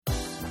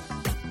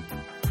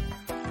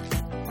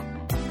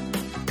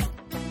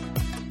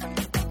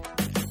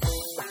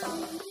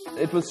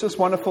it was just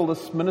wonderful,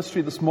 this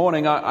ministry this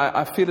morning.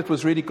 I feel it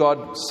was really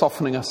God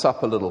softening us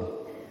up a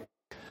little.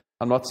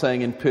 I'm not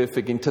saying in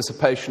perfect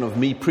anticipation of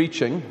me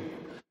preaching,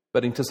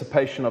 but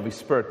anticipation of His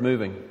Spirit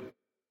moving.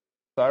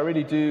 So I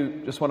really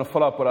do just want to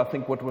follow up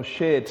what was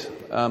shared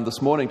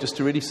this morning, just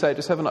to really say,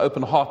 just have an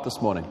open heart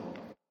this morning.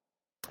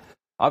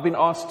 I've been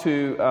asked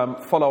to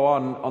follow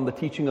on the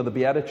teaching of the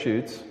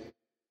Beatitudes,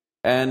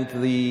 and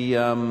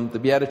the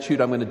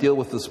Beatitude I'm going to deal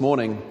with this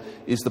morning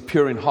is the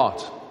pure in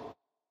heart.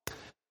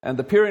 And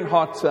the pure in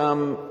heart,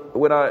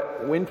 when I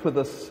went with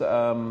this,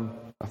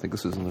 I think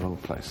this is in the wrong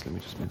place. Let me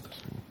just move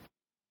this.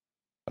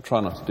 I try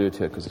not to do it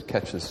here because it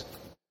catches.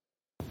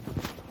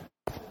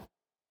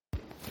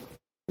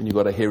 When you've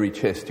got a hairy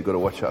chest, you've got to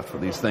watch out for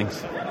these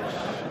things.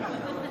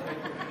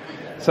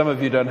 Some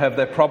of you don't have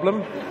that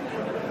problem.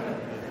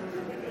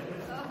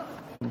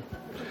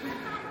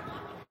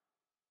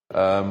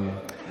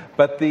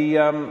 But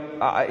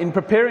in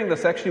preparing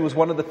this actually was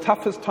one of the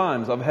toughest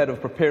times I've had of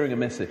preparing a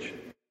message.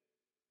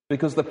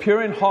 Because the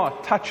pure in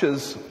heart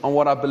touches on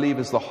what I believe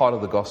is the heart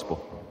of the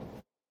gospel.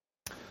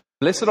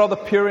 Blessed are the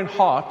pure in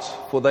heart,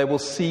 for they will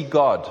see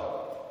God.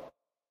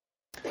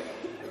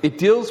 It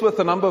deals with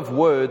a number of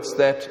words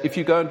that if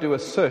you go and do a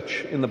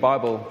search in the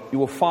Bible, you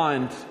will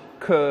find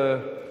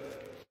occur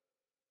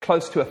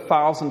close to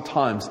 1,000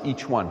 times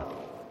each one.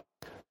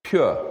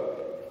 Pure,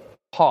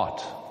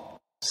 heart,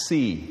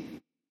 see,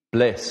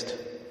 blessed.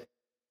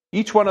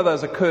 Each one of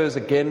those occurs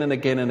again and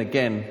again and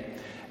again.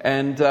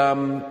 And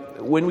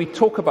when we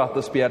talk about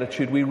this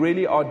beatitude, we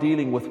really are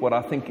dealing with what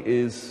I think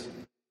is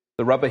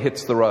the rubber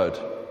hits the road.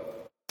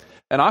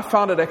 And I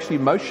found it actually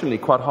emotionally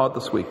quite hard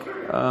this week.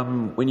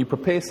 When you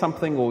prepare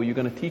something or you're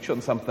going to teach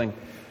on something,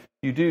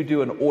 you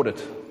do an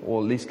audit,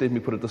 or at least let me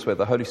put it this way,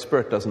 the Holy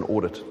Spirit does an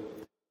audit.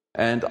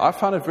 And I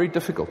found it very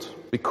difficult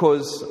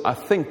because I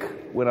think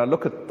when I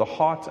look at the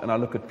heart and I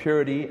look at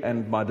purity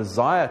and my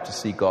desire to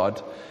see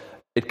God,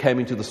 it came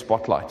into the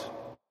spotlight.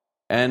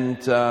 And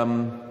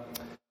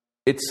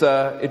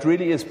it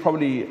really is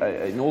probably,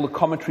 in all the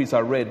commentaries I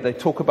read, they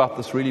talk about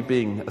this really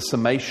being a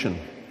summation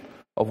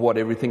of what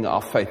everything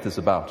our faith is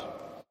about.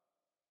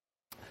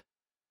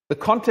 The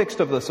context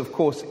of this, of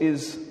course,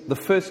 is the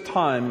first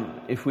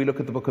time, if we look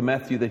at the book of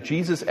Matthew, that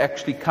Jesus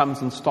actually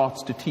comes and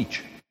starts to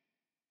teach.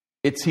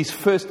 It's his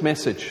first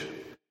message.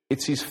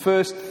 It's his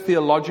first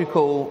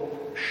theological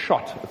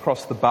shot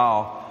across the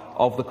bow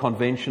of the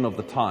convention of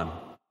the time.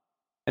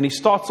 And he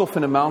starts off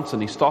in a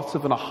mountain. He starts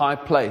off in a high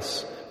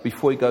place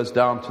before he goes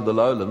down to the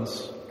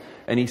lowlands.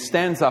 And he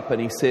stands up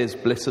and he says,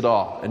 "Blessed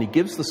are." And he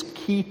gives this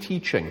key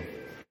teaching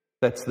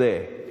that's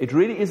there. It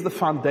really is the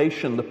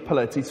foundation, the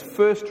pillar. It's his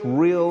first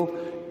real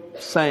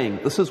saying,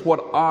 this is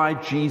what I,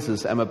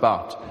 Jesus, am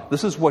about.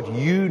 This is what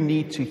you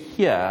need to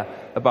hear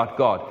about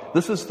God.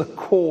 This is the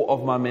core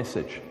of my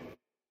message.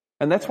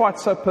 And that's why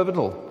it's so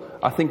pivotal,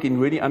 I think, in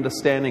really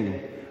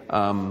understanding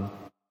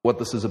what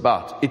this is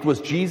about. It was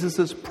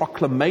Jesus'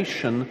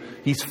 proclamation,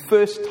 his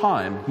first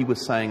time he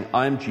was saying,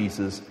 I am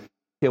Jesus,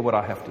 hear what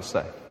I have to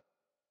say.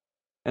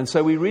 And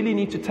so we really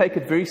need to take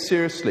it very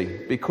seriously,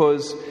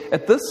 because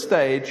at this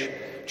stage,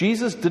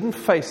 Jesus didn't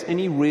face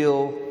any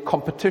real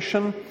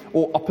competition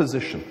or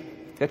opposition.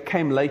 That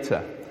came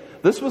later.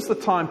 This was the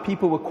time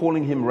people were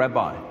calling him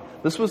rabbi.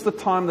 This was the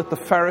time that the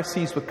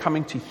Pharisees were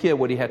coming to hear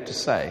what he had to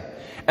say.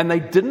 And they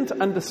didn't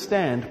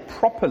understand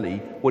properly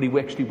what he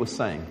actually was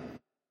saying.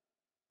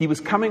 He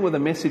was coming with a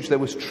message that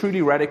was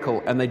truly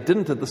radical, and they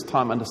didn't at this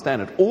time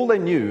understand it. All they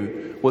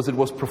knew was it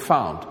was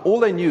profound.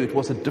 All they knew it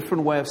was a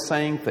different way of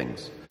saying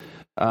things.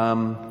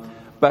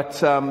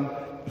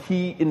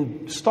 He,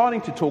 in starting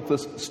to talk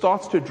this,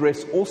 starts to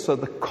address also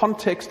the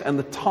context and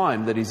the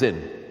time that he's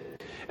in.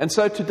 And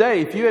so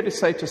today, if you had to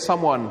say to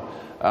someone,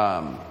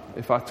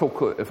 if I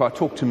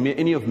talk to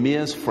any of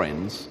Mia's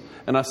friends,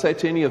 and I say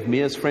to any of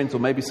Mia's friends, or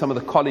maybe some of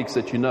the colleagues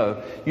that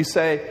you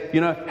say,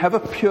 have a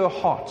pure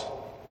heart.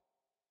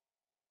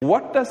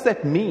 What does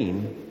that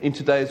mean in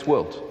today's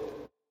world?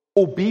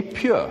 Or be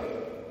pure?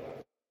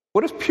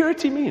 What does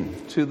purity mean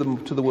to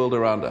the world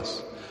around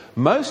us?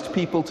 Most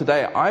people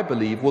today, I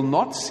believe, will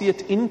not see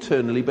it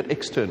internally but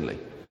externally.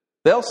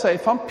 They'll say,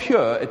 if I'm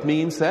pure, it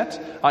means that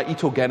I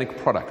eat organic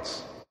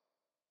products.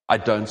 I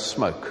don't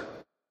smoke.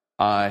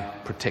 I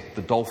protect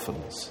the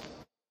dolphins.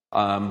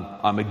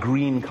 I'm a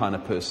green kind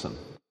of person.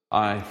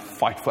 I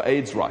fight for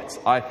AIDS rights.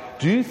 I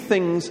do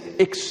things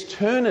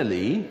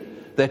externally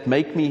that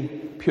make me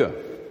pure.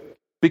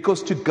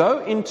 Because to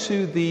go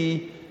into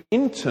the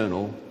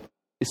internal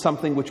is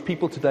something which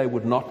people today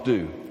would not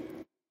do.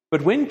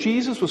 But when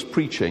Jesus was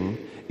preaching,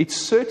 it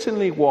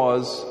certainly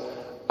was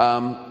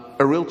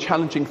a real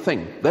challenging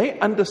thing. They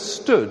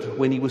understood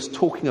when he was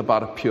talking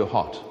about a pure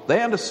heart.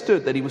 They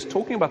understood that he was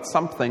talking about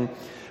something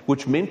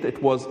which meant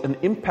it was an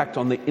impact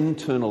on the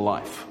internal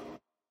life.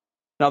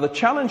 Now, the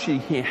challenge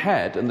he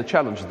had, and the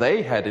challenge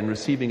they had in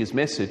receiving his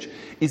message,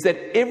 is that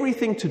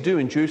everything to do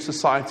in Jewish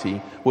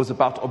society was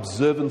about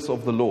observance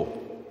of the law.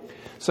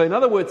 So in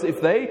other words,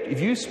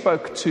 if you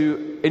spoke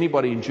to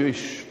anybody in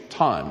Jewish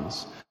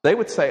times, they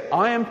would say,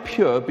 I am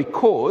pure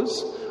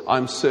because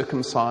I'm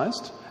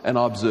circumcised and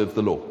I observe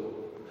the law.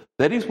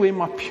 That is where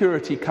my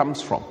purity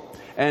comes from.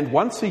 And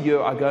once a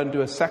year I go and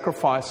do a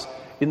sacrifice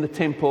in the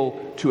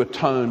temple to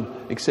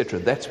atone, etc.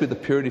 That's where the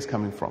purity is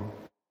coming from.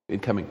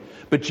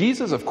 But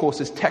Jesus, of course,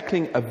 is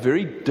tackling a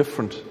very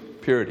different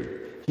purity.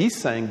 He's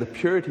saying the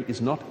purity is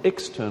not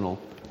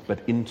external, but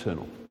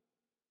internal.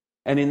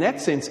 And in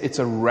that sense, it's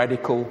a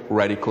radical,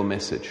 radical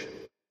message.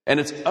 And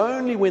it's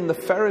only when the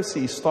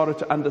Pharisees started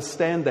to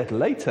understand that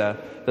later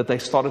that they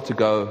started to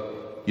go,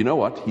 you know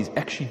what, he's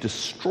actually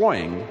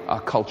destroying our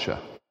culture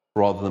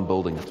rather than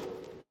building it.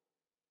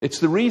 It's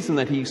the reason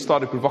that he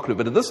started provocative.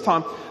 But at this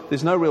time,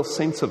 there's no real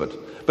sense of it.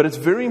 But it's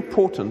very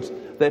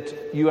important that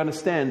you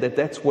understand that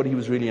that's what he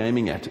was really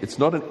aiming at. It's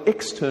not an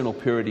external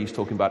purity he's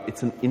talking about.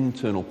 It's an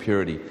internal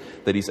purity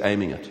that he's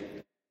aiming at.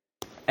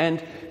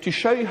 And to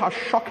show you how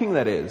shocking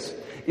that is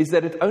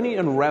that it only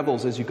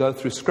unravels as you go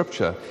through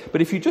Scripture.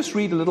 But if you just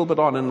read a little bit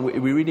on, and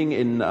we're reading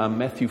in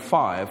Matthew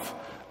 5,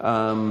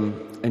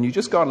 and you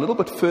just go a little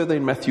bit further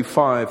in Matthew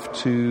 5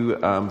 to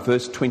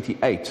verse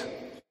 28.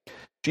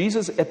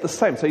 Jesus at the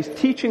same, so he's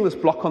teaching this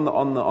block on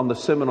the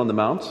Sermon on the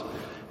Mount,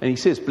 and he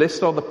says,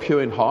 blessed are the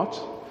pure in heart.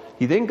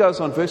 He then goes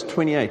on, verse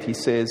 28, he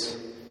says,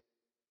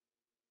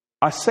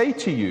 I say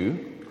to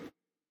you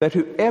that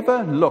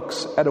whoever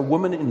looks at a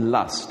woman in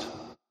lust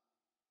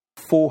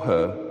for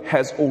her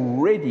has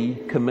already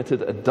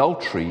committed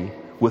adultery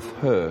with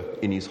her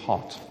in his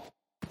heart.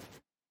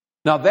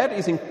 Now that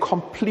is in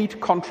complete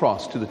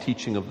contrast to the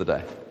teaching of the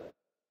day.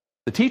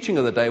 The teaching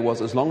of the day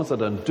was, as long as I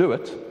don't do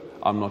it,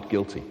 I'm not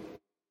guilty.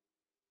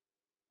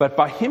 But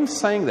by him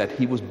saying that,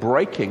 he was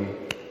breaking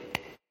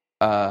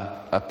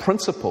a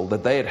principle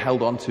that they had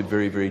held on to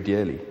very, very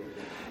dearly.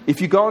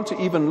 If you go on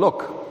to even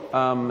look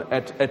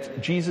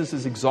at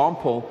Jesus'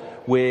 example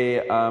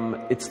where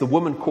it's the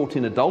woman caught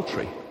in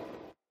adultery,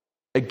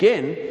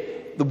 again,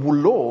 the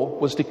law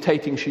was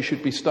dictating she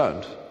should be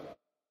stoned.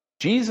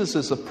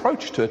 Jesus'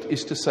 approach to it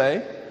is to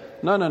say,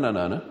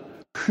 no.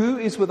 Who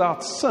is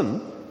without sin,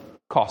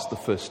 cast the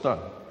first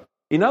stone.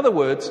 In other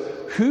words,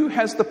 who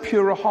has the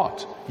purer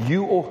heart,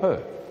 you or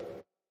her?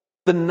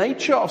 The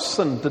nature of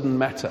sin didn't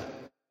matter.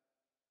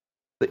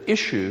 The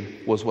issue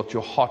was what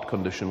your heart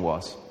condition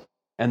was.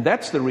 And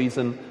that's the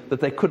reason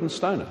that they couldn't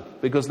stone her,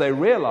 because they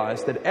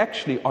realized that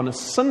actually on a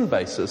sin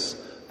basis,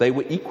 they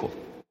were equal.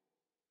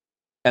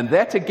 And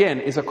that again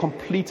is a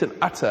complete and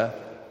utter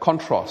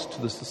contrast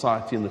to the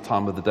society and the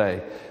time of the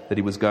day that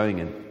he was going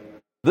in.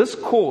 This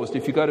caused,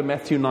 if you go to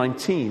Matthew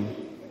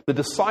 19, the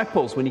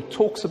disciples, when he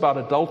talks about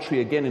adultery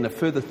again in a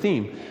further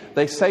theme,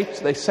 they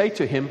say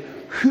to him,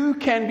 who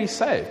can be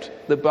saved?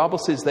 The Bible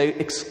says they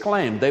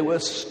exclaimed, they were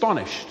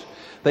astonished.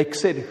 They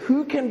said,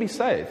 who can be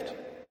saved?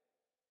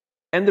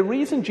 And the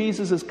reason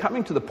Jesus is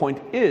coming to the point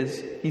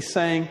is, he's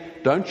saying,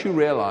 don't you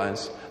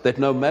realize that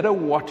no matter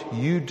what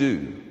you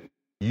do,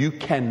 you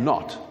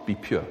cannot be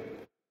pure?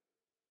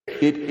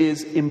 It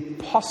is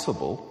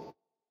impossible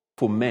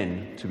for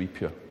men to be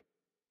pure.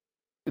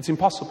 It's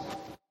impossible.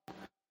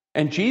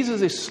 And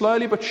Jesus is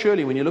slowly but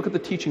surely, when you look at the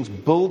teachings,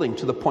 building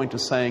to the point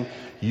of saying,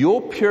 your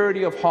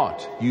purity of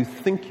heart, you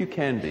think you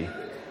can be,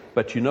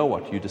 but you know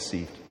what? You're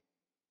deceived.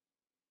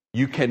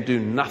 You can do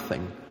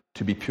nothing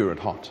to be pure at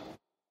heart.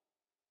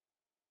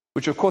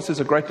 Which, of course, is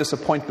a great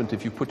disappointment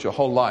if you put your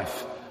whole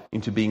life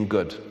into being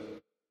good.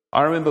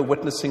 I remember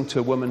witnessing to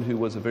a woman who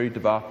was a very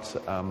devout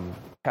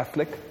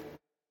Catholic,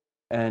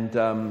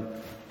 and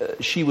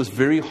she was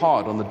very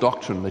hard on the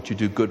doctrine that you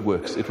do good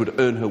works. It would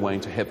earn her way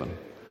into heaven.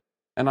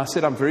 And I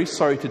said, I'm very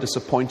sorry to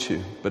disappoint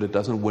you, but it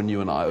doesn't win you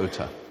an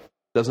iota.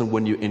 It doesn't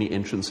win you any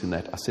entrance in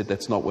that. I said,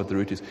 that's not what the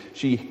root is.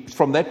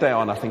 From that day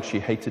on, I think she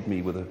hated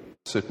me with a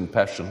certain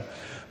passion.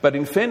 But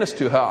in fairness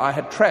to her, I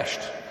had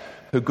trashed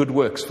her good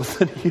works for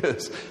 30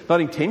 years. Not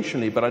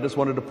intentionally, but I just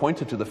wanted to point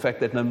her to the fact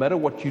that no matter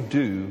what you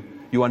do,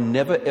 you are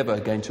never ever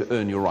going to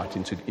earn your right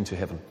into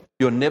heaven.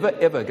 You're never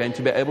ever going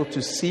to be able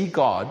to see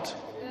God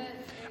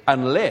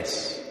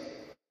unless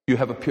you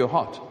have a pure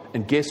heart.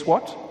 And guess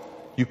what?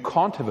 You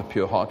can't have a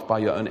pure heart by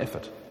your own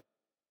effort.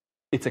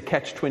 It's a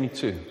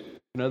catch-22.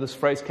 You know this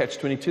phrase,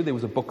 catch-22? There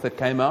was a book that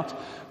came out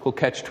called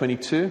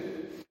Catch-22.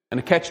 And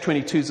a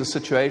catch-22 is a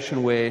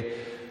situation where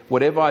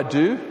whatever I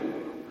do,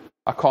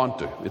 I can't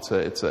do. It's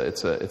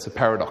a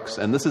paradox.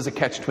 And this is a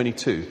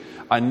catch-22.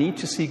 I need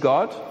to see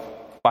God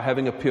by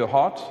having a pure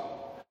heart,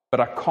 but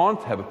I can't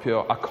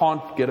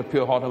get a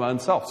pure heart of my own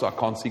self, so I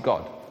can't see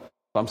God.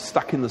 So I'm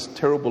stuck in this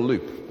terrible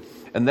loop.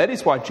 And that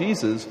is why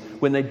Jesus,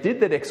 when they did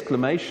that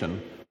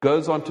exclamation,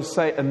 goes on to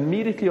say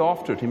immediately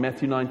after it in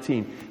Matthew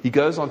 19, he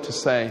goes on to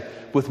say,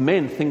 with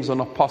men things are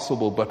not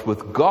possible, but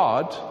with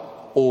God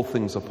all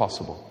things are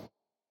possible.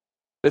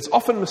 It's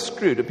often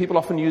misconstrued. People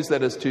often use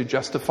that as to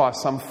justify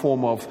some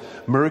form of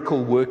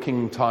miracle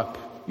working type,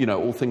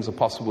 all things are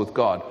possible with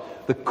God.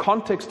 The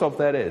context of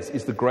that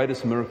is the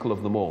greatest miracle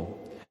of them all,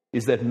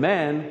 is that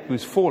man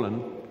who's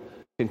fallen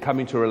can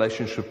come into a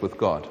relationship with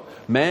God.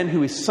 Man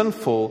who is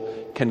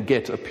sinful can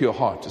get a pure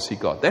heart to see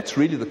God. That's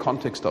really the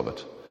context of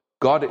it.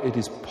 God, it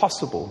is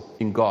possible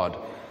in God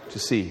to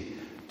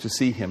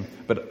see him,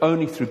 but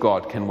only through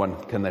God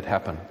can that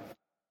happen.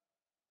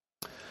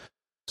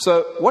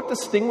 So what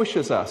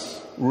distinguishes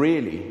us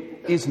really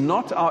is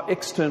not our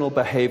external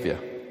behavior.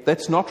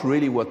 That's not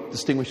really what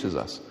distinguishes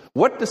us.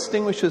 What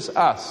distinguishes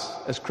us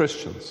as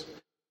Christians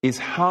is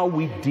how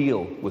we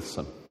deal with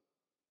sin.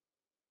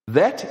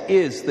 That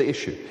is the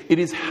issue. It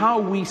is how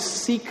we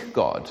seek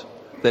God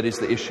that is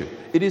the issue.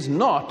 It is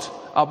not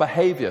our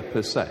behavior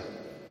per se.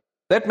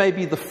 That may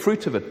be the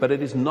fruit of it, but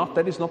that is not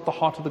the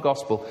heart of the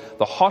gospel.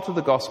 The heart of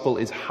the gospel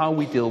is how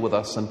we deal with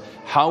us, and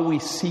how we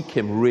seek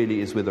Him really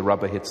is where the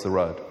rubber hits the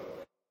road.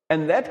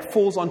 And that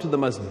falls onto the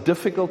most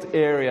difficult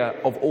area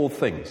of all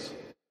things,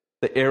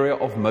 the area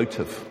of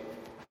motive.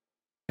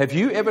 Have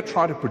you ever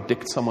tried to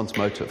predict someone's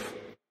motive,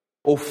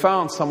 or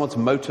found someone's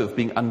motive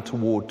being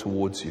untoward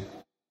towards you?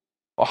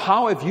 Or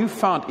how have you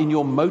found in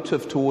your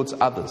motive towards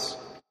others?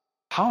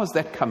 How has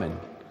that come in?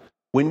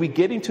 When we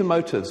get into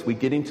motives, we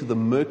get into the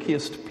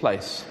murkiest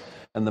place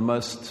and the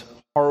most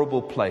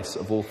horrible place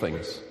of all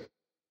things.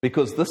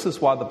 Because this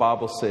is why the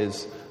Bible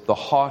says the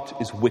heart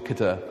is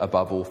wickeder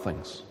above all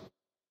things.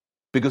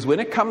 Because when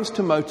it comes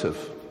to motive,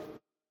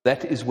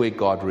 that is where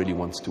God really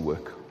wants to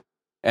work.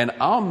 And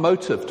our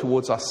motive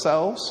towards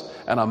ourselves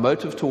and our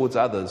motive towards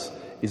others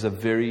is a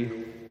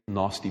very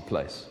nasty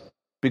place.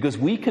 Because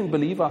we can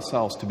believe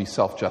ourselves to be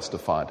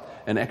self-justified,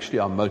 and actually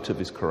our motive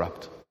is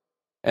corrupt.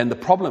 And the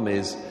problem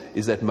is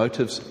that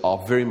motives are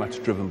very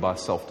much driven by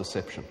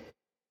self-deception.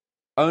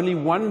 Only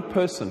one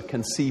person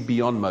can see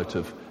beyond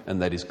motive,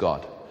 and that is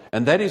God.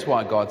 And that is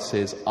why God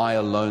says, I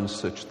alone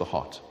search the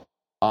heart.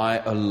 I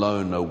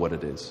alone know what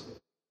it is.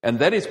 And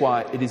that is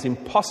why it is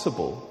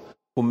impossible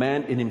for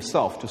man in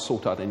himself to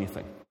sort out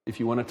anything. If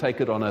you want to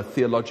take it on a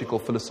theological,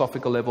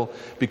 philosophical level,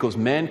 because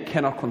man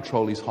cannot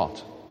control his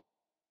heart.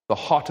 The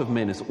heart of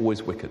men is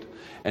always wicked.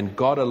 And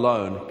God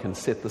alone can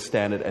set the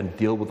standard and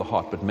deal with the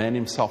heart, but man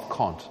himself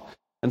can't.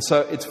 And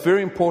so it's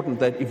very important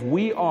that if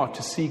we are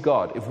to see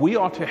God, if we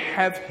are to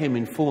have Him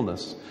in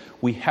fullness,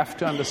 we have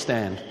to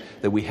understand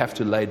that we have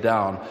to lay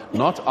down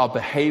not our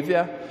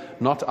behavior,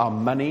 not our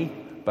money,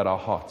 but our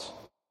hearts.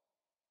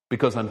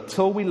 Because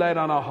until we lay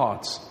down our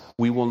hearts,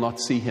 we will not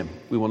see Him.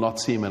 We will not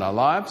see Him in our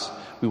lives.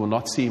 We will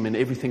not see Him in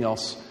everything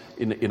else,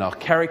 in our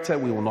character.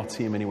 We will not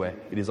see Him anywhere.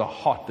 It is our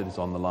heart that is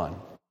on the line.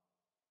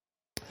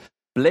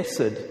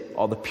 Blessed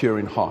are the pure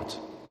in heart.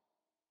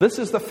 This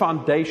is the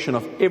foundation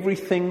of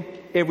everything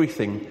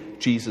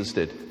Jesus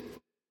did.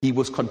 He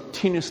was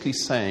continuously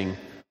saying,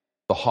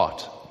 the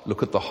heart,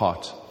 look at the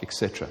heart,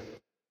 etc.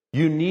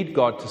 You need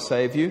God to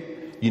save you.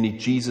 You need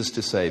Jesus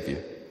to save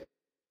you.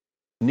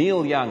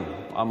 Neil Young,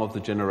 I'm of the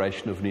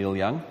generation of Neil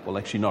Young. Well,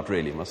 actually not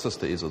really. My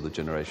sister is of the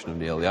generation of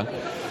Neil Young.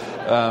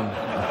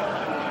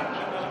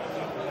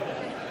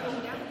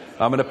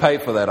 I'm going to pay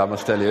for that, I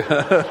must tell you.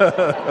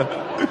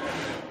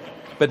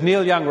 But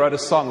Neil Young wrote a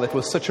song that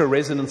was such a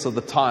resonance of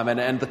the time.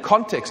 And the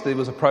context, there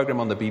was a program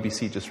on the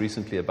BBC just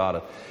recently about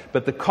it.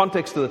 But the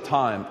context of the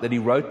time that he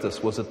wrote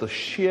this was at the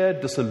sheer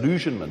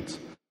disillusionment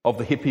of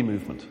the hippie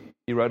movement.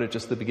 He wrote it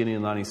just at the beginning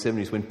of the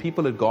 1970s, when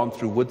people had gone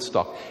through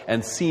Woodstock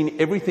and seen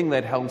everything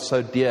they'd held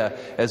so dear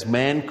as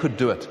man could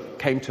do it,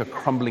 came to a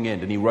crumbling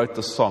end. And he wrote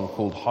this song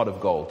called Heart of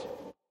Gold.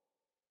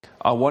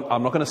 I'm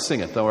not going to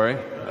sing it, don't worry.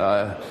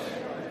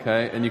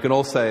 Okay, and you can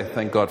all say,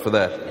 thank God for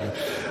that.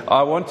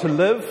 I want to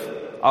live.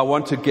 I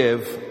want to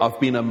give. I've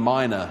been a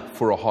miner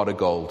for a heart of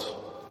gold.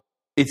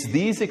 It's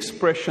these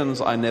expressions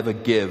I never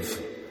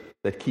give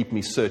that keep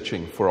me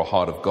searching for a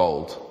heart of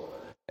gold.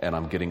 And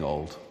I'm getting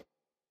old.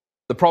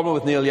 The problem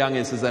with Neil Young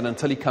is that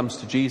until he comes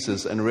to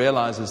Jesus and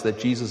realizes that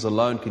Jesus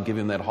alone can give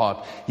him that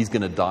heart, he's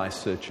going to die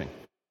searching.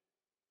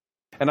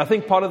 And I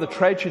think part of the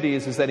tragedy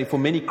is that for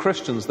many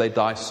Christians, they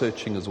die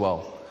searching as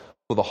well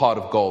for the heart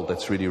of gold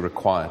that's really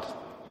required.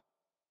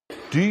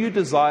 Do you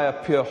desire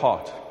a pure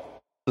heart?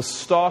 The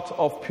start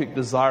of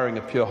desiring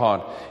a pure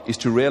heart is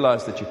to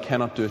realize that you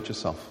cannot do it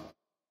yourself.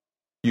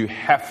 You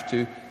have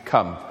to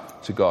come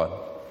to God.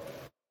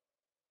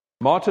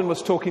 Martin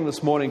was talking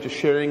this morning, just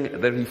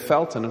sharing that he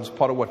felt, and it was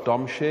part of what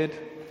Dom shared,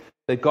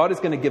 that God is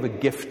going to give a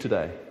gift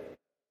today.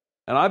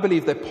 And I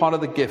believe that part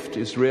of the gift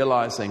is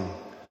realizing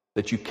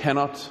that you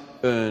cannot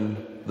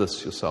earn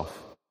this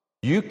yourself.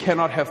 You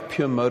cannot have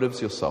pure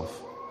motives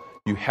yourself.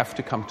 You have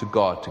to come to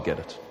God to get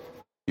it.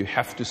 You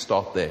have to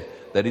start there.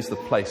 That is the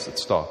place it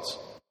starts.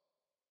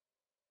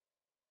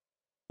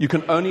 You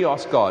can only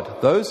ask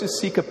God. Those who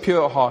seek a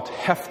pure heart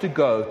have to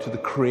go to the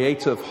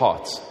Creator of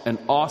hearts and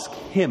ask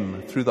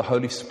Him through the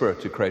Holy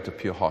Spirit to create a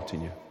pure heart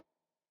in you.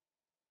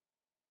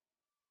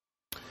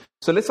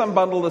 So let's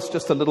unbundle this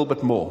just a little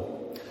bit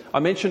more. I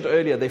mentioned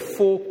earlier there are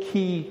 4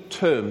 key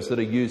terms that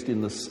are used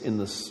in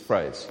this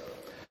phrase.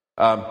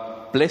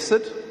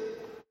 Blessed,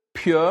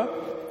 pure,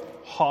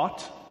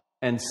 heart,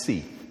 and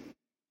see.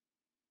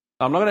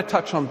 Now, I'm not going to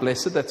touch on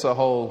blessed. That's a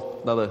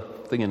whole other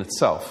thing in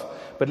itself.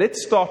 But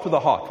let's start with the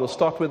heart. We'll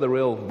start where the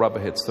real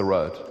rubber hits the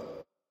road.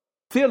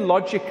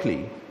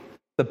 Theologically,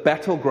 the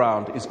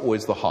battleground is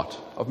always the heart.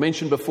 I've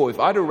mentioned before, if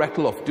I had to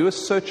rattle off, do a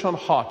search on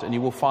heart and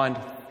you will find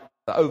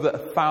over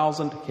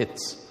 1,000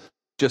 hits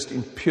just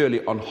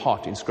purely on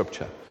heart in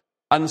Scripture.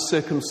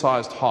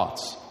 Uncircumcised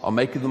hearts are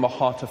making them a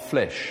heart of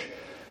flesh.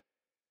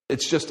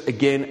 It's just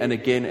again and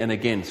again and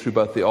again through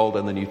both the Old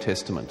and the New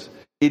Testament.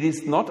 It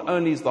is not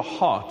only is the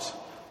heart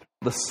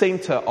the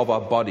center of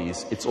our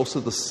bodies, it's also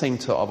the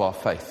center of our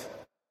faith.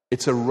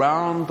 It's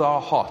around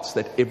our hearts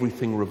that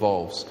everything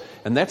revolves.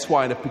 And that's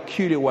why in a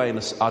peculiar way in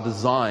our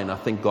design, I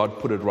think God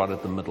put it right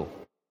at the middle.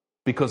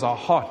 Because our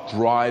heart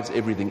drives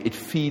everything. It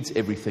feeds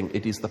everything.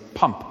 It is the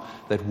pump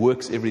that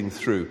works everything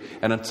through.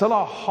 And until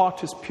our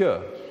heart is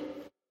pure,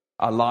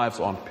 our lives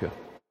aren't pure.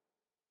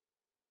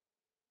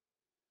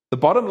 The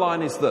bottom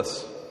line is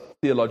this,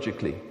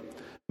 theologically.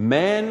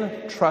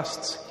 Man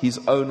trusts his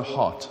own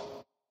heart.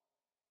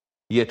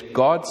 Yet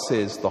God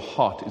says the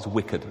heart is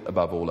wicked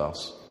above all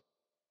else.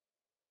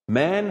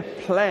 Man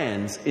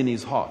plans in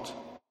his heart,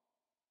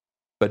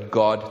 but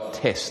God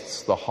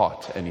tests the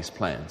heart and his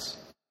plans.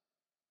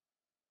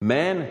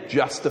 Man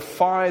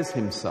justifies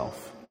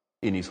himself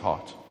in his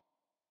heart,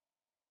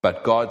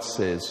 but God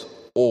says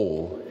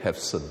all have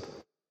sinned.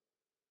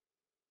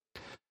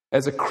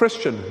 As a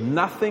Christian,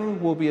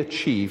 nothing will be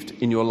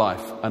achieved in your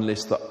life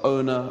unless the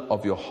owner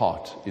of your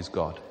heart is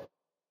God.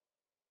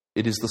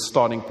 It is the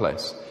starting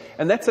place.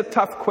 And that's a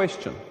tough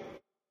question.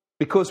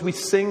 Because we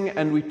sing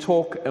and we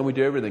talk and we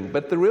do everything.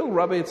 But the real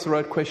rubber hits the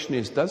road question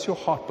is, does your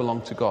heart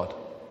belong to God?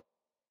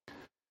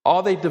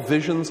 Are there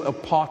divisions or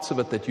parts of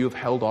it that you have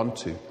held on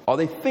to? Are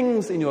there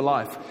things in your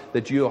life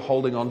that you are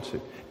holding on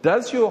to?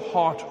 Does your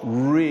heart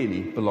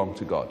really belong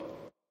to God?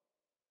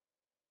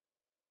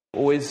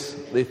 Or is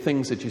there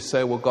things that you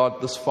say, well,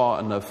 God, this far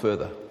and no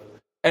further?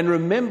 And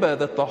remember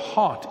that the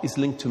heart is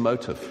linked to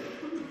motive.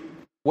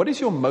 What is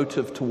your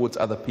motive towards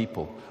other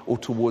people or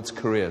towards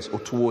careers or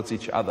towards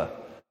each other?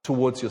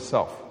 Towards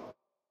yourself.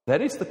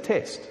 That is the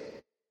test.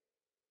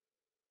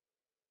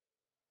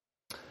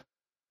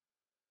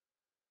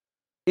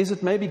 Is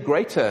it maybe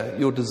greater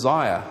your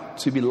desire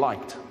to be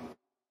liked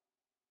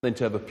than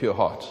to have a pure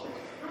heart?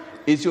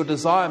 Is your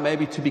desire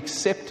maybe to be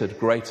accepted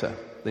greater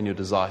than your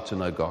desire to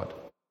know God?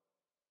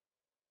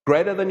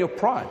 Greater than your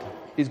pride?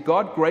 Is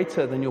God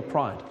greater than your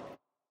pride?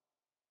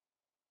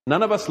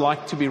 None of us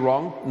like to be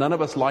wrong. None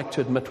of us like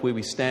to admit where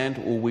we stand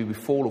or where we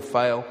fall or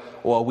fail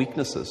or our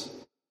weaknesses.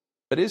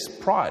 But is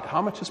pride,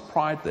 how much is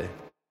pride there?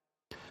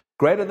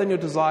 Greater than your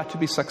desire to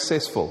be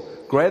successful,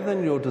 greater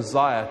than your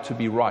desire to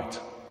be right.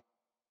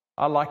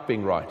 I like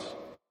being right.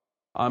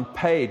 I'm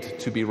paid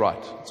to be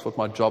right. That's what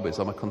my job is.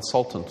 I'm a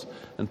consultant,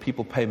 and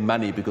people pay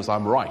money because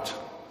I'm right.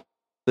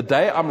 The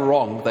day I'm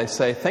wrong, they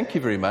say, thank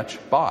you very much,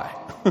 bye.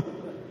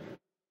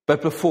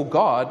 But before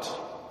God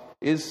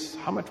is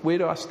where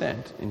do I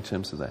stand in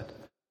terms of that?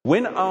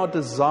 When our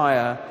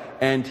desire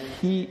and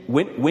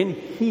when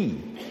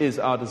He is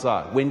our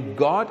desire, when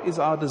God is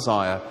our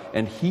desire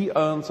and He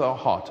owns our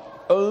heart,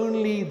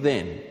 only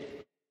then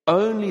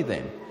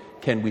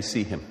can we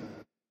see Him.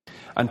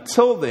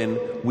 Until then,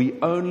 we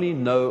only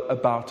know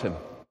about Him.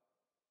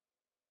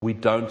 We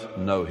don't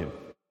know Him.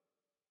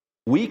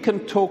 We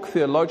can talk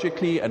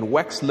theologically and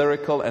wax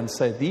lyrical and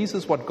say, this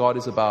is what God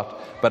is about,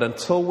 but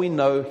until we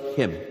know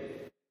Him,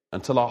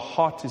 until our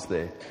heart is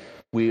there,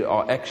 we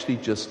are actually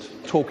just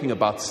talking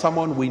about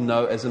someone we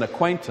know as an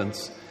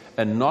acquaintance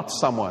and not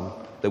someone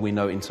that we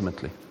know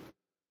intimately.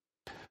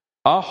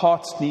 Our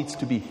hearts needs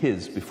to be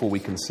His before we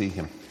can see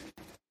Him.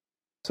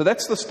 So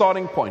that's the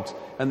starting point,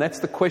 and that's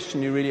the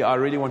question I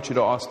really want you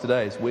to ask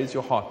today is, where's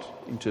your heart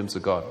in terms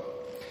of God?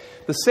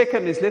 The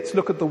second is, let's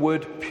look at the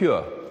word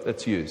pure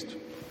that's used.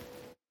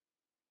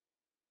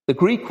 The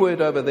Greek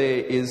word over there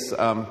is,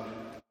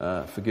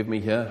 forgive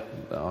me here,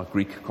 our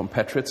Greek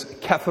compatriots,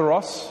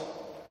 katharos.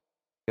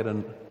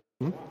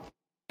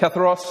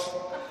 Katharos.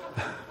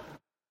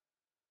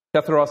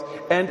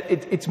 Katharos. And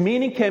its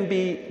meaning can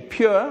be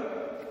pure,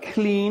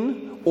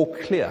 clean, or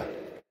clear.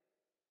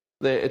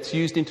 It's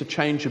used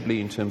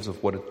interchangeably in terms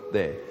of what it's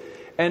there.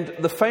 And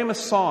the famous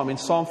psalm in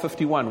Psalm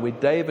 51, where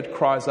David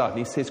cries out and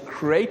he says,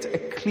 create a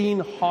clean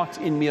heart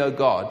in me, O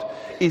God,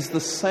 is the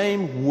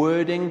same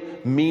wording,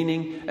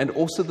 meaning, and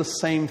also the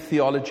same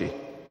theology,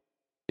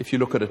 if you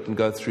look at it and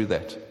go through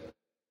that.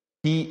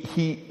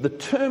 The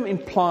term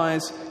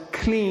implies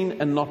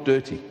clean and not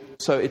dirty.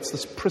 So it's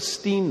this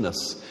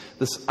pristineness,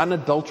 this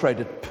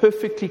unadulterated,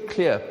 perfectly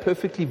clear,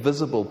 perfectly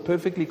visible,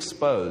 perfectly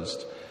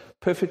exposed,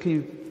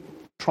 perfectly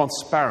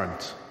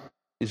transparent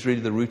is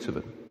really the root of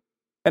it.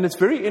 And it's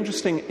very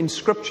interesting in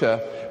Scripture,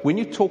 when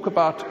you talk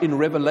about in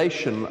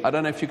Revelation, I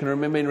don't know if you can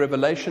remember in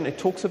Revelation, it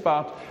talks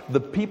about the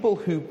people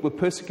who were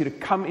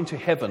persecuted come into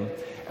heaven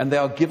and they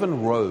are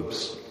given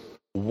robes,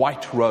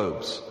 white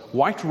robes.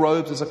 White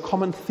robes is a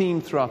common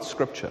theme throughout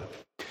Scripture.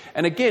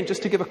 And again,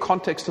 just to give a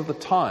context of the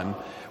time,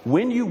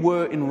 when you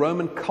were in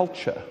Roman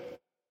culture,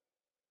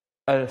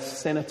 a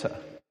senator,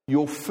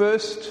 your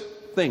first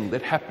thing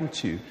that happened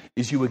to you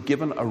is you were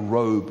given a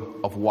robe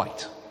of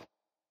white.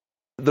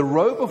 The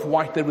robe of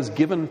white that was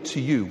given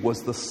to you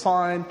was the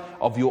sign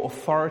of your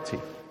authority.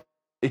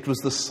 It was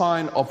the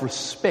sign of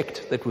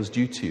respect that was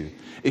due to you.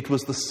 It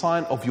was the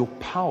sign of your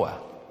power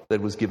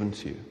that was given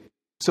to you.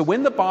 So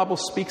when the Bible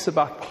speaks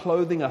about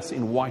clothing us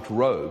in white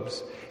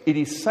robes, it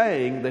is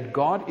saying that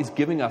God is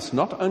giving us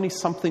not only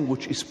something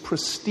which is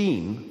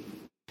pristine,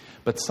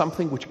 but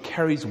something which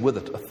carries with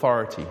it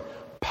authority,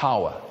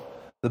 power,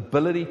 the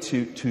ability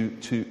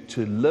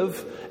to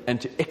live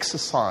and to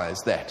exercise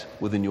that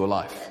within your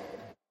life.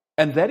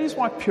 And that is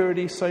why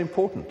purity is so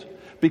important,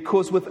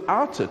 because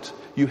without it,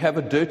 you have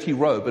a dirty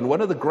robe. And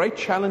one of the great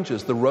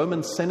challenges the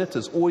Roman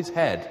senators always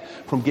had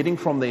from getting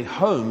from their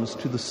homes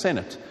to the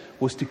Senate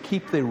was to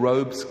keep their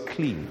robes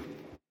clean.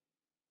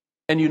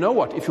 And you know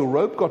what? If your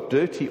robe got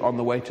dirty on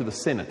the way to the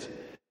Senate,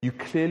 you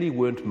clearly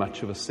weren't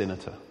much of a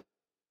senator.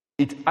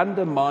 It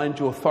undermined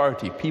your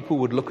authority. People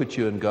would look at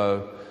you and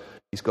go,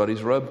 he's got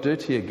his robe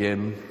dirty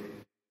again.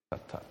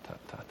 Tut, tut,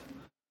 tut, tut.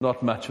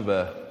 Not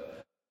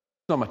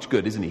much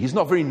good, isn't he? He's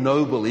not very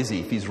noble, is he,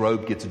 if his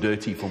robe gets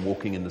dirty from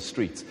walking in the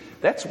streets?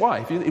 That's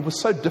why. It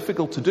was so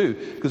difficult to do,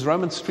 because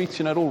Roman streets,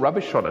 had all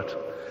rubbish on it.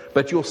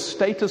 But your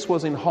status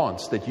was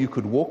enhanced, that you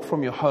could walk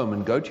from your home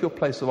and go to your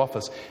place of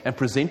office and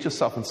present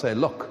yourself and say,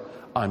 look,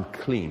 I'm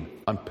clean,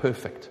 I'm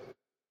perfect,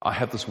 I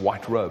have this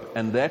white robe.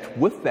 And that,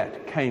 with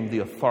that came the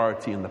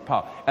authority and the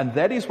power. And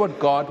that is what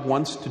God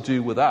wants to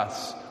do with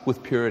us,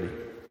 with purity.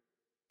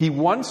 He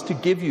wants to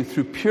give you,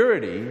 through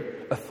purity,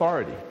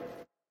 authority.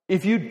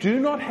 If you do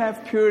not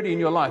have purity in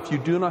your life, you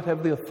do not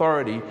have the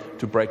authority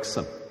to break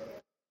sin.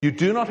 You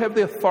do not have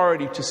the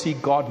authority to see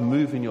God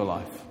move in your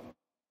life.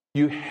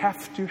 You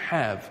have to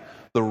have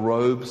the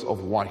robes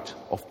of white,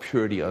 of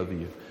purity over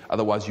you.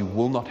 Otherwise, you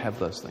will not have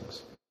those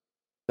things.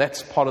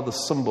 That's part of the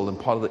symbol and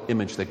part of the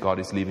image that God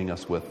is leaving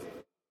us with.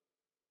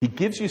 He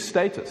gives you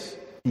status.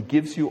 He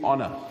gives you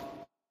honor.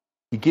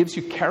 He gives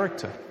you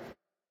character.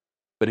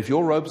 But if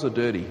your robes are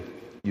dirty,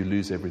 you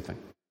lose everything.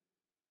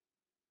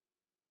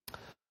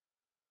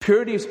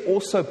 Purity is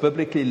also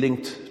biblically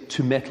linked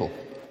to metal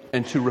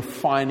and to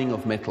refining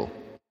of metal.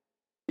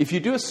 If you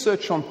do a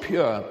search on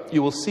pure,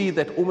 you will see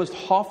that almost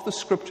half the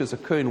scriptures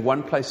occur in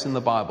one place in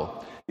the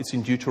Bible. It's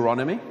in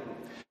Deuteronomy,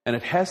 and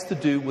it has to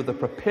do with the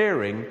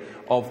preparing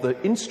of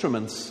the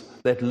instruments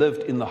that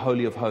lived in the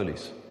Holy of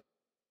Holies.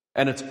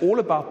 And it's all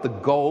about the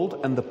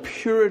gold and the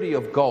purity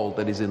of gold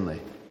that is in there.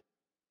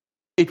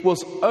 It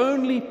was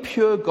only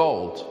pure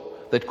gold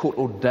that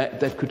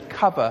could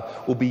cover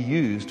or be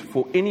used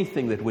for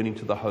anything that went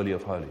into the Holy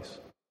of Holies.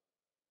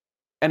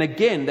 And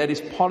again, that is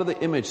part of the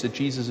image that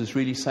Jesus is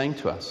really saying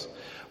to us.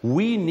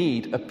 We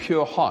need a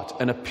pure heart,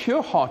 and a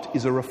pure heart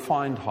is a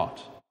refined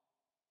heart.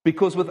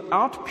 Because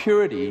without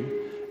purity,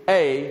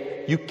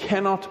 you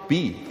cannot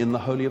be in the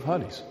Holy of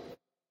Holies.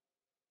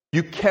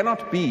 You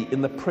cannot be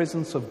in the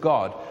presence of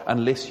God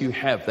unless you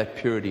have that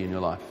purity in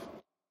your life.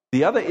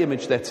 The other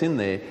image that's in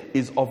there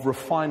is of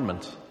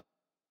refinement.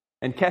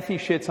 And Kathy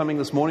shared something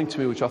this morning to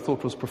me which I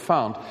thought was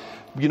profound.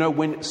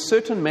 When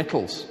certain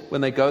metals,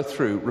 when they go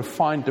through,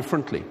 refine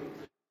differently.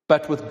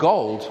 But with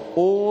gold,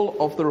 all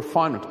of the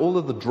refinement, all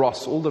of the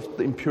dross, all of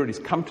the impurities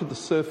come to the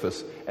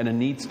surface and it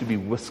needs to be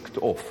whisked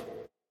off.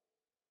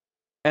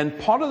 And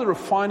part of the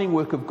refining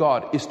work of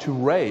God is to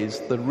raise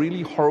the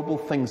really horrible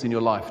things in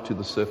your life to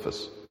the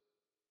surface.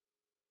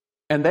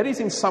 And that is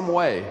in some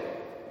way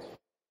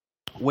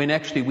when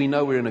actually we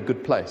know we're in a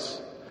good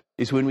place,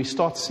 is when we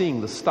start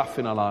seeing the stuff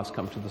in our lives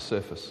come to the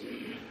surface.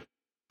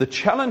 The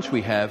challenge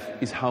we have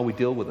is how we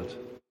deal with it.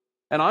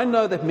 And I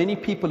know that many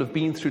people have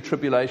been through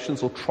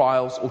tribulations or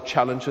trials or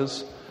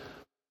challenges.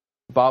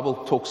 The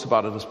Bible talks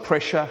about it as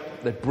pressure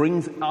that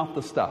brings out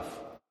the stuff.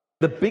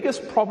 The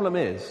biggest problem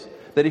is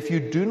that if you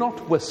do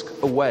not whisk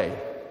away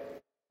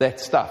that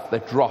stuff,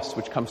 that dross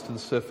which comes to the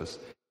surface,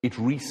 it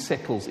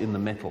resettles in the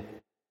metal.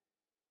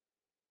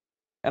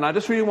 And I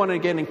just really want to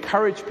again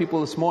encourage people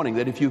this morning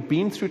that if you've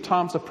been through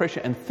times of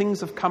pressure and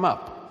things have come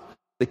up,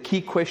 the key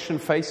question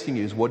facing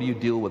you is, what do you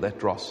deal with that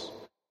dross?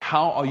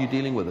 How are you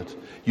dealing with it?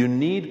 You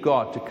need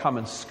God to come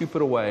and scoop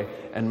it away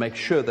and make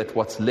sure that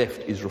what's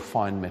left is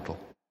refined metal.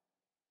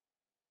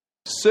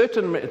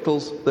 Certain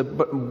metals,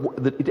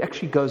 it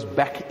actually goes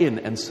back in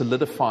and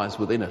solidifies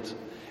within it.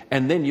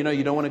 And then, you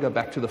don't want to go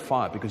back to the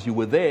fire because you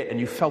were there and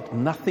you felt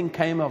nothing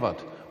came of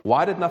it.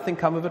 Why did nothing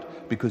come of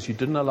it? Because you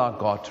didn't allow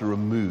God to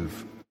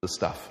remove the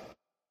stuff.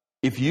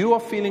 If you are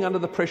feeling under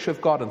the pressure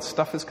of God and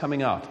stuff is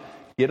coming out,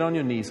 get on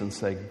your knees and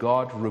say,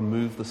 God,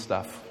 remove the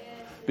stuff.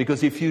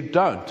 Because if you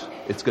don't,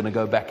 it's going to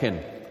go back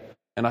in.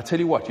 And I tell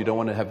you what, you don't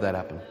want to have that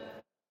happen.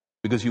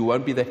 Because you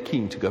won't be that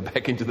keen to go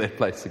back into that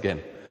place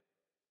again.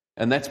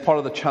 And that's part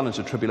of the challenge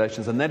of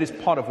tribulations. And that is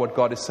part of what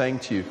God is saying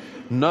to you.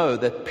 Know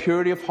that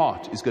purity of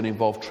heart is going to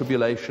involve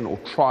tribulation or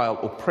trial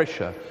or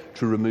pressure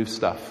to remove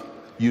stuff.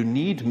 You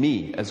need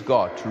me as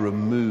God to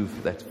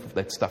remove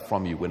that stuff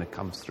from you when it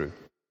comes through.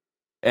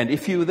 And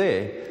if you're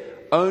there,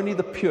 only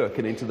the pure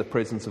can enter the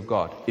presence of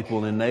God. It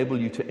will enable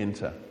you to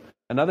enter.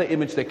 Another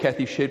image that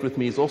Kathy shared with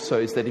me is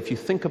that if you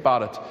think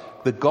about it,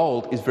 the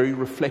gold is very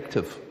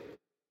reflective.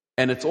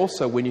 And it's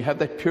also, when you have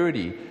that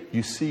purity,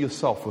 you see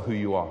yourself for who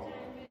you are.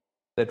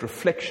 That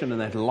reflection and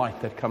that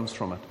light that comes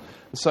from it.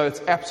 So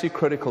it's absolutely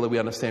critical that we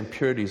understand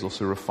purity is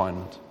also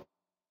refinement.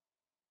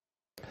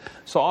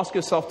 So ask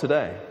yourself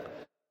today,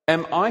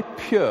 am I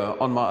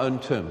pure on my own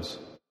terms?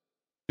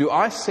 Do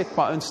I set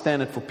my own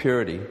standard for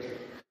purity?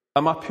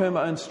 Am I pure in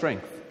my own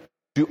strength?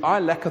 Do I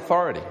lack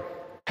authority?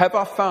 Have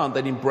I found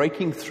that in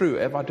breaking through,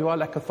 do I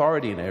lack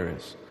authority in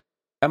areas?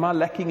 Am I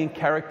lacking in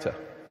character?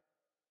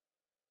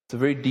 It's a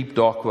very deep,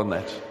 dark one,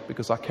 that,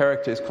 because our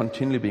character is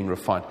continually being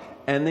refined.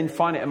 And then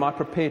finally, am I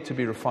prepared to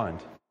be refined?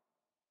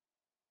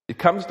 It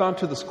comes down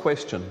to this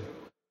question,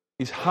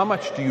 is how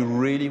much do you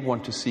really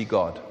want to see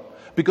God?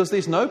 Because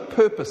there's no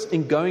purpose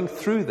in going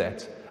through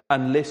that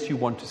unless you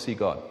want to see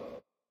God.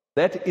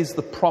 That is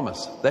the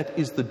promise, that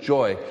is the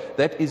joy,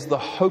 that is the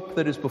hope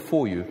that is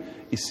before you,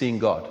 is seeing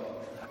God.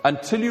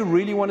 Until you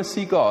really want to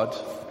see God,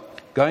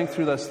 going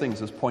through those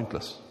things is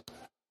pointless.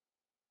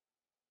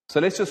 So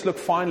let's just look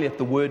finally at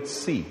the word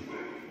see,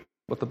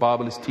 what the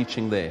Bible is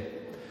teaching there.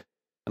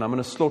 And I'm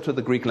going to slaughter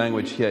the Greek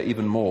language here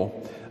even more.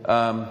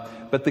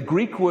 But the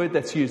Greek word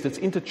that's used, it's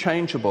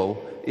interchangeable,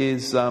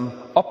 is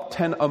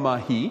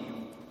optanomai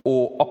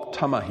or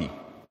optamahi.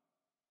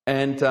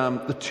 And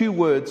the two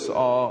words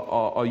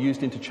are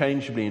used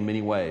interchangeably in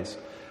many ways.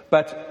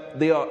 But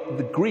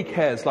the Greek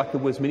has, like the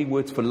words, many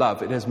words for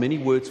love. It has many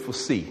words for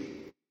see.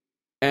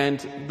 And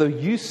the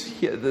use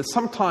here,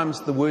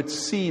 sometimes the word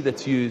see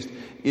that's used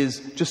is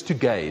just to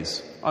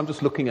gaze. I'm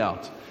just looking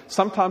out.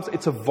 Sometimes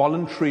it's a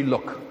voluntary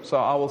look. So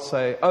I will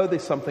say, oh,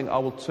 there's something, I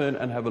will turn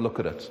and have a look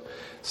at it.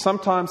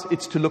 Sometimes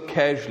it's to look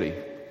casually.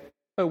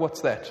 Oh,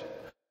 what's that?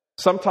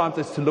 Sometimes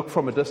it's to look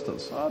from a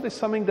distance. Oh, there's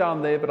something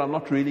down there, but I'm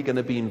not really going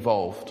to be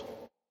involved.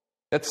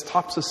 That's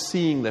types of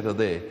seeing that are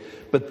there.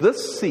 But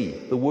this see,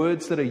 the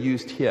words that are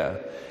used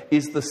here,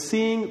 is the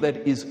seeing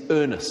that is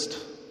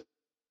earnest.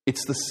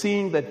 It's the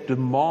seeing that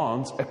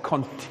demands a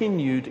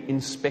continued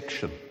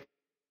inspection.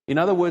 In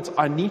other words,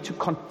 I need to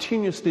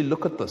continuously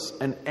look at this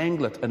and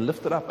angle it and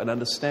lift it up and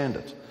understand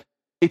it.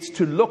 It's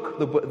to look,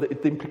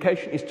 the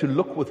implication is to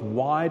look with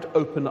wide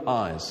open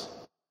eyes.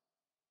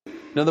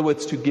 In other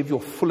words, to give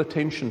your full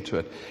attention to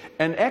it.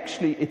 And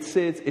actually, it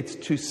says it's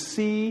to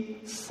see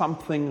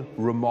something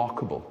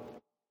remarkable.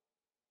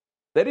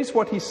 That is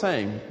what he's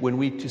saying when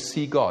we to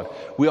see God.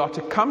 We are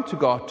to come to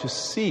God to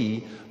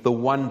see the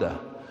wonder,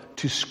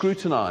 to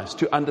scrutinize,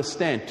 to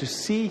understand, to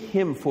see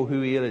him for who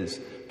he is,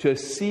 to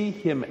see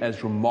him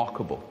as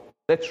remarkable.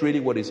 That's really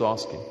what he's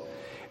asking.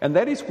 And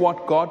that is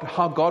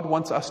how God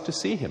wants us to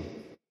see him.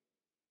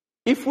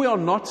 If we are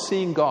not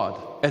seeing God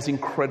as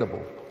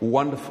incredible,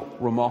 wonderful,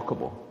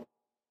 remarkable,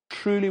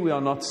 truly we are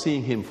not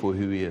seeing him for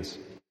who he is.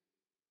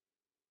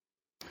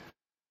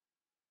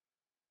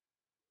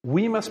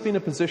 We must be in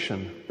a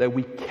position that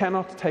we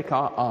cannot take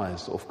our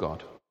eyes off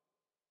God.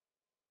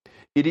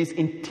 It is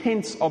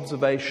intense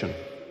observation.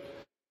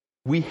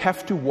 We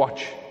have to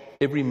watch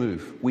every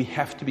move. We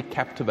have to be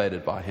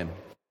captivated by him.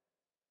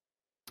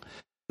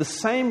 The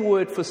same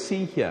word for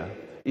see here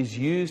is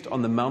used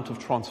on the Mount of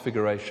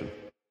Transfiguration.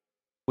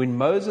 When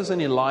Moses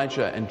and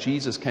Elijah and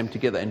Jesus came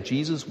together and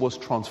Jesus was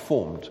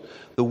transformed,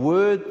 the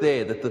word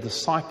there that the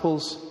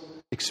disciples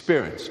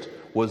experienced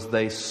was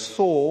they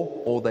saw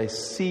or they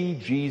see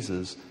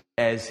Jesus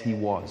as he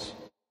was,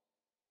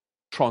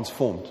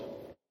 transformed.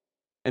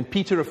 And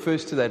Peter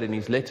refers to that in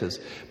his letters.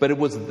 But it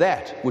was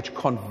that which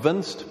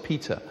convinced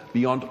Peter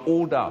beyond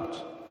all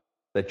doubt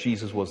that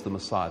Jesus was the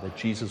Messiah, that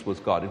Jesus was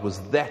God. It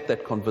was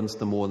that convinced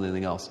them more than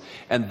anything else.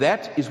 And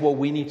that is what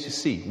we need to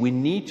see. We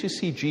need to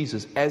see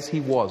Jesus as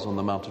he was on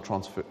the Mount of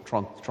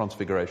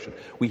Transfiguration.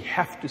 We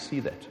have to see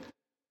that.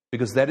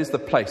 Because that is the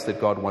place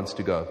that God wants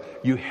to go.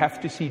 You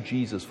have to see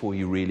Jesus for who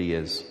he really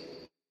is.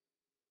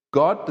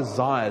 God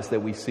desires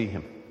that we see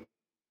him.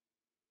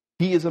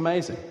 He is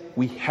amazing.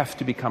 We have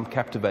to become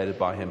captivated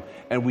by him.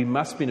 And we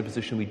must be in a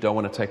position we don't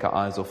want to take our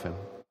eyes off him.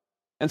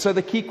 And so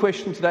the key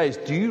question today is,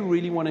 do you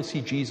really want to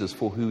see Jesus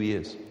for who he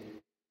is?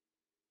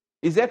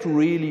 Is that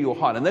really your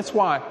heart? And that's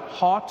why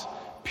heart,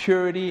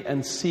 purity,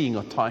 and seeing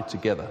are tied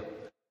together.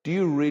 Do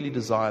you really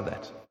desire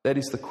that? That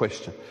is the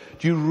question.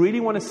 Do you really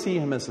want to see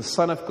him as the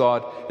Son of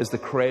God, as the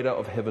creator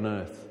of heaven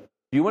and earth?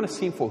 Do you want to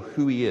see him for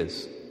who he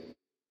is?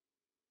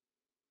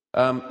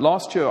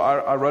 Last year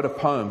I wrote a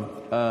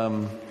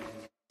poem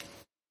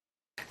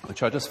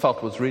which I just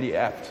felt was really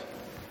apt.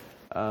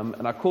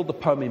 And I called the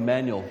poem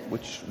Emmanuel,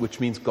 which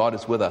means God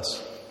is with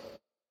us.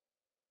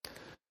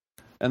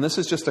 And this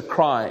is just a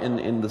cry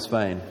in this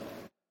vein.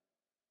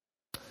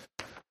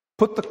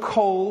 Put the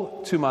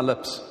coal to my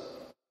lips.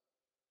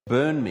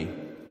 Burn me.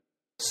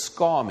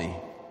 Scar me.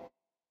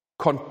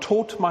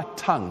 Contort my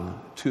tongue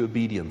to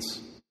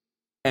obedience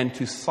and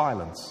to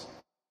silence.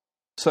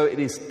 So it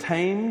is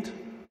tamed,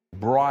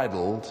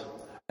 bridled,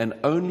 and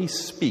only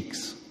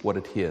speaks what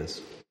it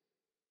hears.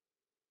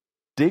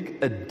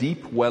 Dig a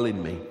deep well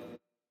in me.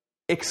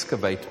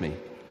 Excavate me.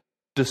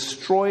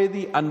 Destroy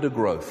the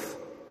undergrowth.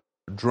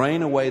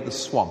 Drain away the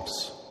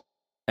swamps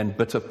and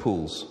bitter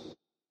pools.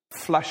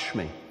 Flush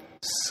me.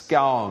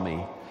 Scour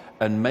me.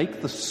 And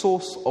make the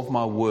source of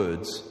my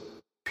words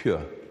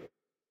pure.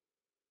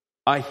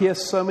 I hear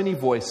so many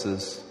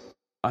voices.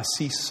 I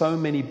see so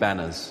many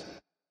banners.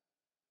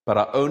 But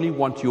I only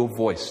want your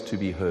voice to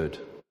be heard.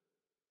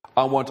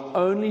 I want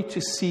only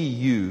to see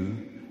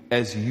you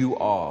as you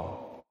are.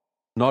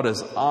 Not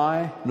as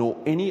I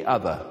nor any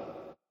other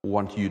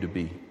want you to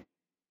be.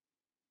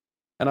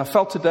 And I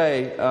felt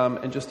today,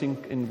 and just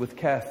with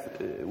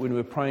Kath, when we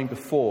were praying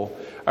before,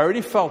 I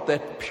already felt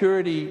that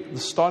purity, the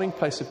starting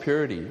place of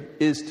purity,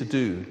 is to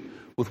do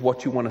with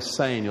what you want to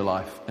say in your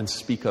life and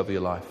speak over your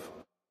life.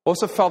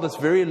 Also felt it's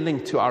very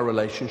linked to our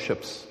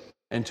relationships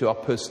and to our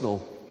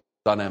personal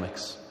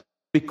dynamics.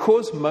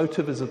 Because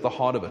motive is at the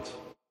heart of it.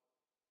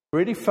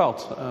 Really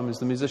felt, as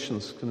the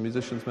musicians, can the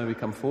musicians maybe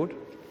come forward?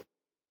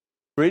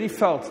 Really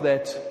felt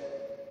that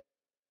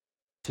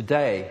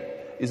today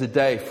is a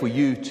day for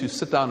you to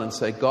sit down and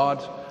say,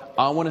 God,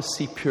 I want to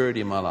see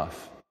purity in my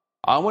life.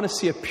 I want to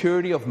see a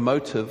purity of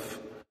motive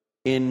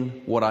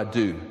in what I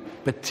do,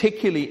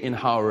 particularly in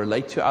how I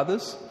relate to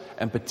others,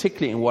 and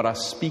particularly in what I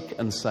speak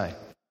and say.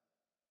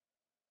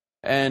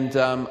 And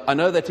I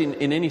know that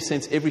in any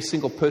sense, every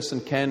single person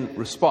can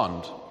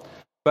respond.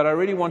 But I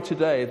really want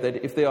today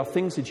that if there are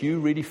things that you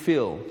really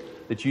feel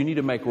that you need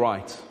to make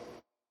right,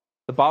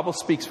 the Bible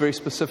speaks very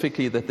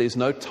specifically that there's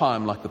no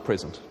time like the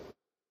present.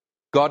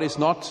 God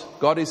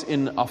is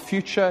in our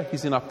future,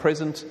 He's in our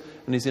present,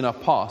 and He's in our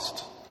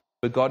past.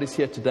 But God is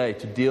here today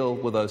to deal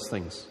with those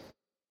things.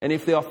 And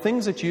if there are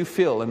things that you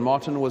feel, and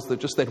Martin was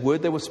just that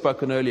word that was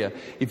spoken earlier,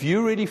 if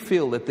you really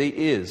feel that there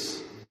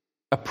is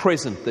a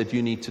present that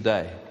you need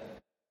today,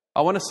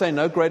 I want to say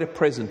no greater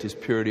present is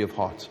purity of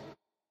heart.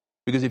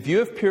 Because if you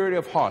have purity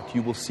of heart,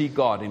 you will see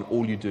God in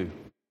all you do.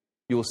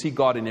 You will see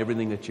God in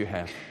everything that you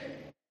have.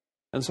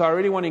 And so I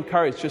really want to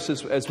encourage, just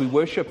as we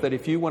worship, that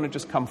if you want to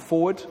just come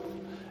forward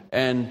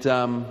and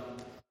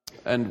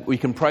we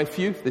can pray for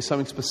you, if there's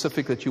something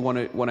specific that you want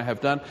to have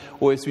done,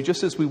 or as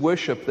we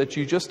worship, that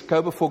you just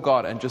go before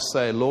God and just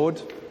say, Lord,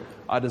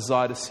 I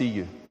desire to see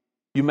you.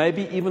 You may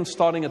be even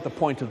starting at the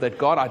point of that,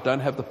 God, I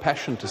don't have the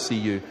passion to see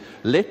you.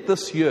 Let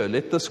this year,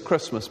 let this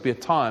Christmas be a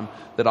time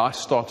that I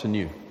start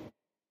anew,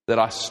 that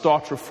I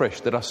start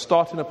refreshed, that I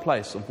start in a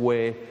place of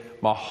where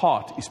my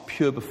heart is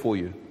pure before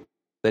you.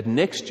 That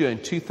next year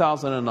in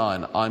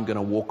 2009, I'm going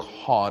to walk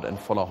hard and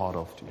follow hard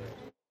after you.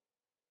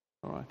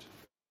 All right.